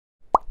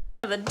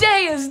The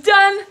day is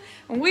done.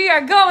 We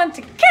are going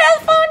to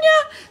California,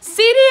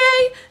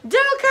 CDA,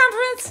 dental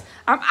conference.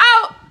 I'm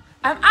out.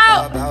 I'm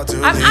out.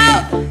 I'm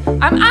out.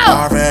 I'm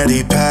out.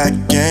 Already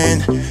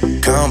packing.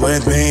 Come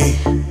with me.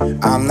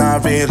 I'm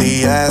not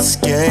really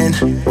asking.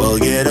 We'll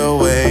get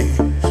away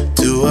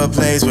to a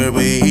place where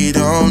we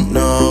don't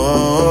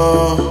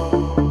know.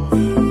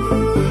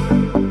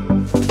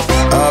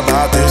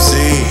 About to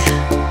see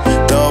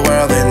the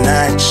world in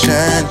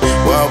action.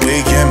 What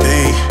we can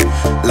be.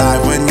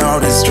 Life with no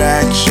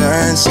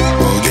distractions.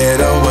 We'll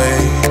get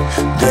away.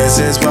 This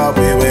is what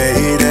we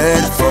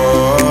waited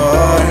for.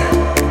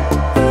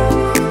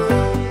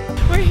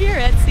 We're here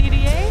at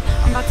CDA.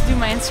 I'm about to do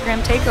my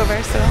Instagram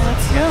takeover, so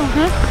let's go,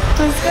 huh?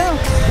 Let's go.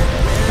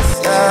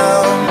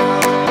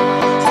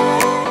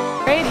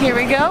 Alright, here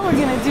we go. We're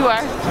gonna do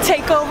our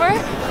takeover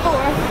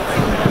for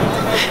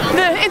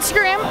the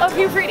Instagram of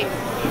Hu-Friedy.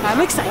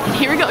 I'm excited.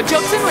 Here we go.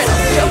 Jokes and riddles.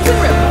 Jokes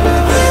and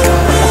riddles.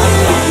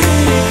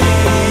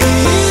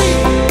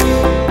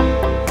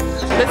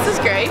 This is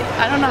great.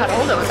 I don't know how to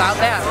hold it without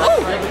that.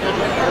 Ooh.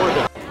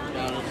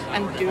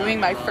 I'm doing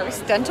my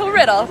first dental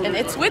riddle, and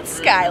it's with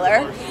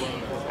Skylar.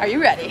 Are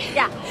you ready?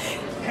 Yeah.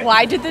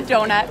 Why did the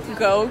donut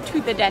go to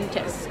the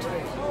dentist?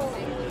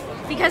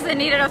 Because it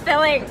needed a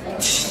filling.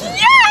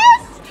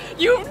 Yes!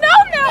 You've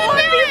known that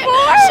one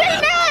before! She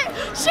did!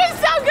 She's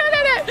so good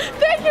at it!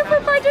 Thank you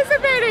for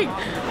participating!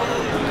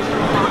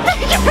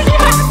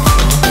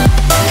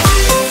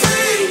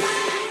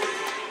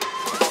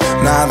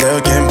 Not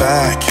looking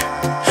back.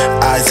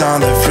 Eyes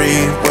on the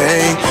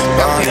freeway.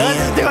 Let's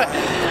do it.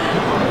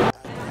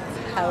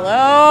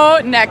 Hello.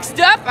 Next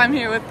up, I'm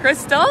here with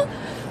Crystal.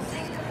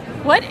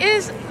 What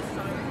is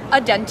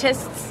a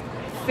dentist's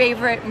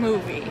favorite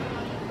movie?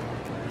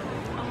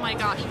 Oh my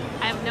gosh,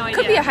 I have no idea.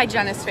 Could be a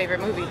hygienist's favorite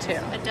movie too.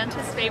 A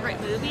dentist's favorite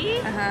movie?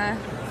 Uh-huh.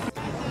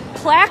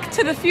 Plaque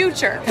to the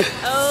Future.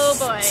 Oh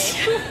boy.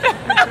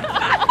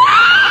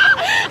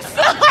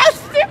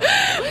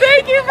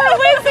 Thank you for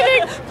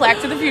listening. Plaque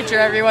to the Future,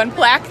 everyone.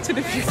 Plaque to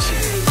the Future.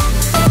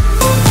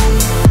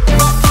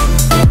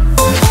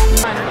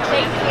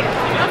 Thank you.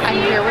 I'm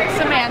here with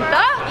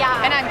Samantha.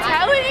 Yeah. And I'm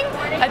telling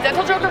a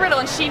dental joke or riddle,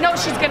 and she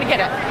knows she's gonna get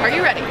it. Are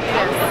you ready?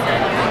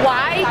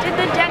 Why did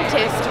the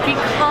dentist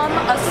become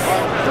a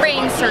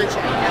brain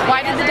surgeon?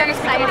 Why did the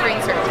dentist become a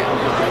brain surgeon?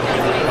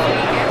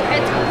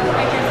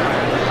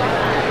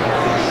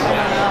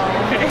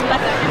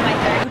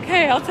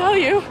 Okay, I'll tell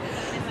you.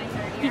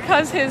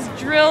 Because his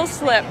drill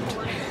slipped.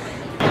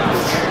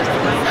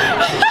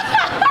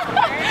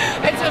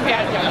 It's a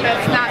bad joke.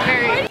 That's not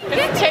very.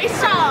 It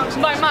tastes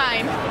my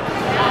mind.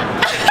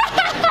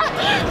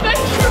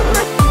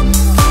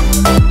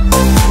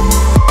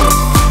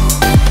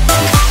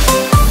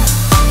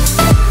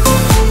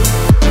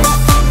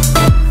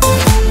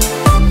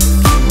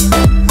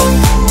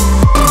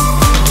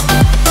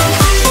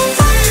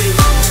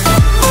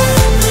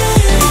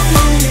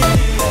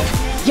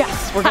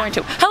 Yes, we're going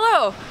to.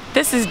 Hello.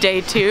 This is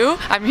day 2.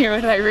 I'm here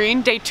with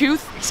Irene. Day 2,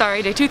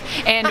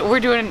 and we're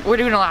doing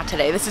a lot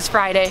today. This is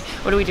Friday.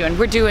 What are we doing?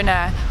 We're doing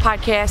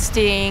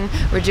podcasting.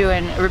 We're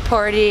doing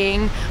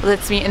reporting.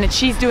 Let's meet, and then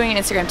she's doing an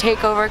Instagram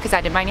takeover because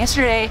I did mine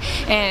yesterday,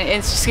 and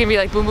it's just gonna be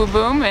like boom, boom,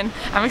 boom, and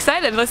I'm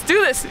excited. Let's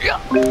do this.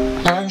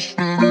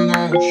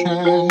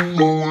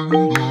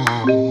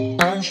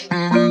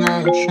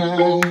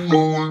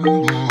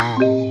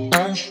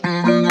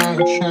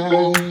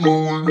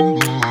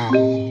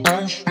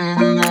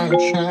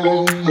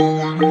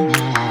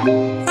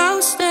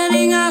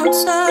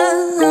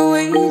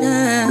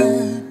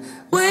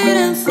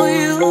 Waiting for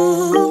you.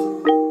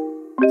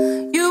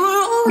 You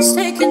were always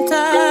taking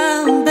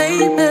time,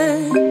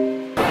 baby.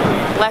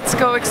 Let's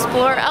go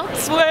explore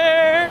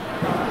elsewhere.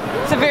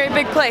 It's a very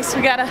big place.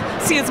 We gotta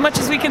see as much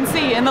as we can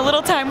see in the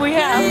little time we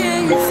have.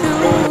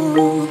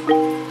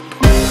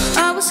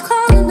 I was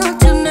calling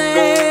out your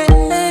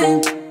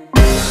name,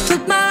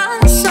 with my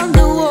eyes on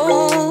the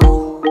wall.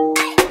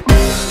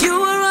 You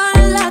were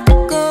running like a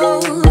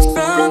ghost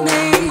from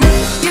me.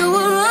 You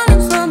were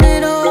running from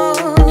it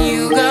all.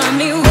 You got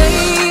me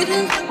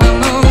waiting.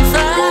 I'm on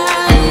fire.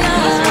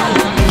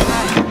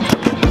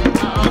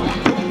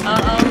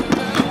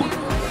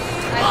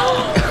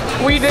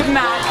 We did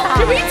not.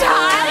 Did we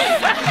tie?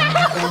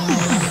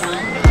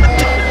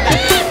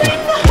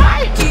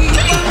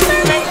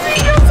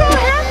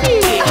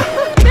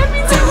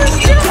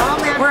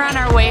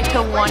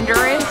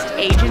 Wonderist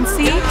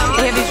agency.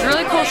 They have these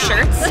really cool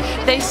shirts.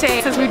 They say,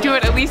 it says we do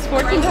it at least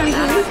 14 times a week,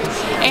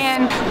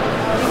 and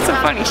it's a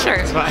funny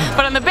shirt.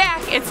 But on the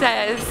back it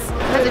says it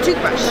has a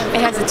toothbrush.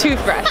 It has a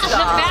toothbrush. On the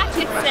back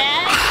it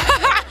says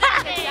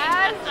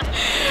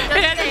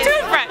it has a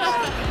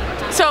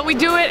toothbrush. So we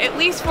do it at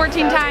least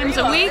 14 times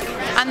a week.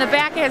 On the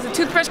back it has a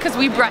toothbrush because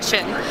we brush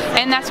it,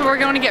 and that's what we're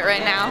going to get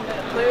right now.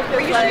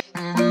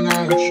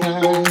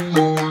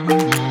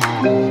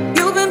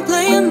 You've been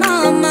playing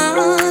my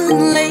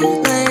mind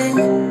lately,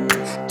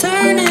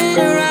 turn it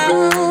around.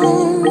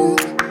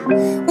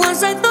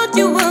 Once I thought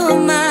you were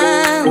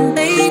mine,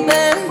 baby,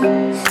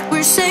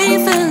 we're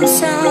safe and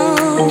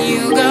sound.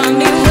 You got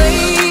me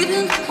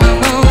waiting,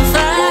 I'm on fire.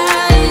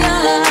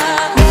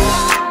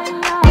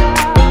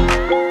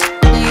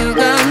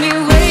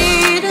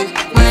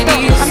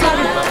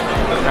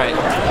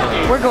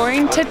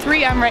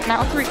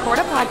 went out to record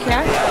a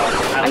podcast.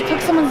 I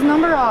took someone's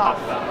number off.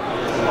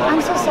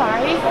 I'm so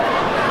sorry.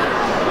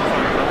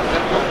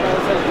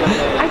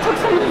 I took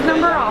someone's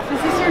number off.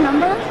 Is this your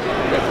number?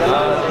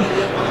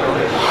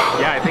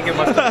 Yeah, I think it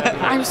must have been.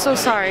 I'm so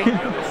sorry.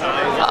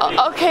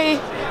 Okay.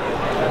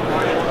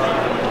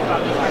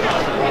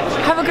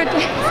 Have a good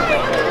day.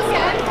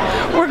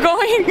 We're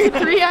going to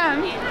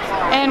 3M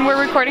and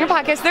we're recording a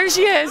podcast. There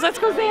she is. Let's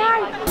go say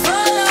hi.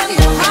 Follow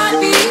your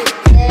heartbeat.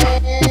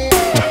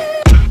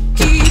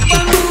 Keep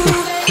on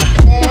moving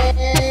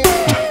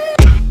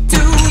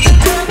to the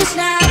purpose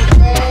now.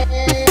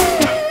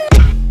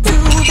 To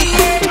the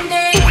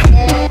ending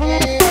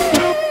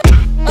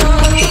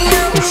of the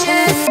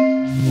ocean.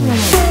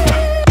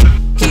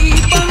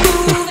 Keep on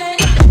moving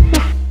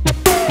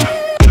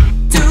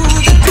to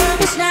the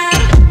purpose now.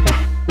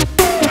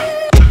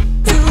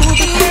 To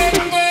the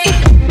ending.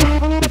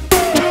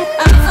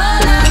 I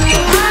follow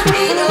your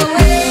heartbeat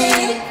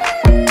away.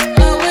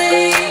 Away,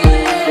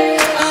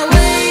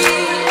 away,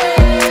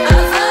 I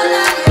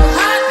follow your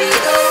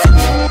heartbeat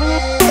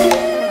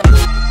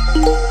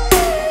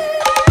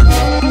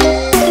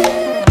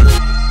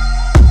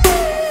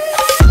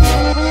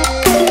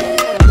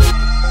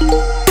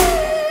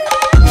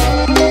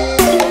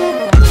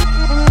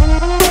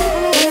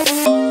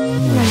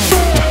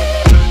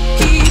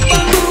keep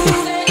on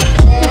moving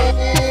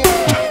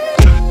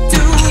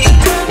to the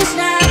purpose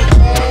now.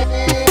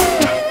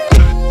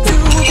 To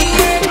the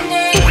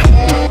ending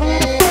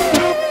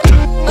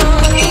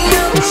of the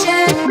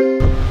ocean.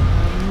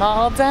 I'm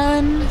all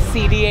done.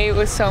 CDA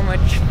was so much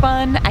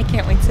fun. I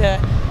can't wait to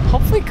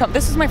hopefully come.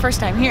 This is my first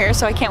time here,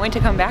 so I can't wait to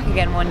come back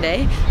again one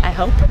day, I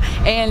hope.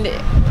 And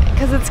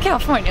because it's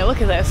California,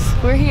 look at this.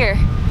 We're here.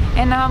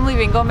 And now I'm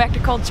leaving, going back to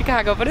cold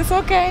Chicago, but it's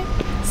okay.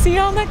 See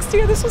y'all next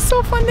year. This was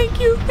so fun. Thank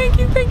you, thank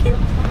you, thank you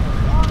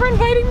for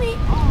inviting me.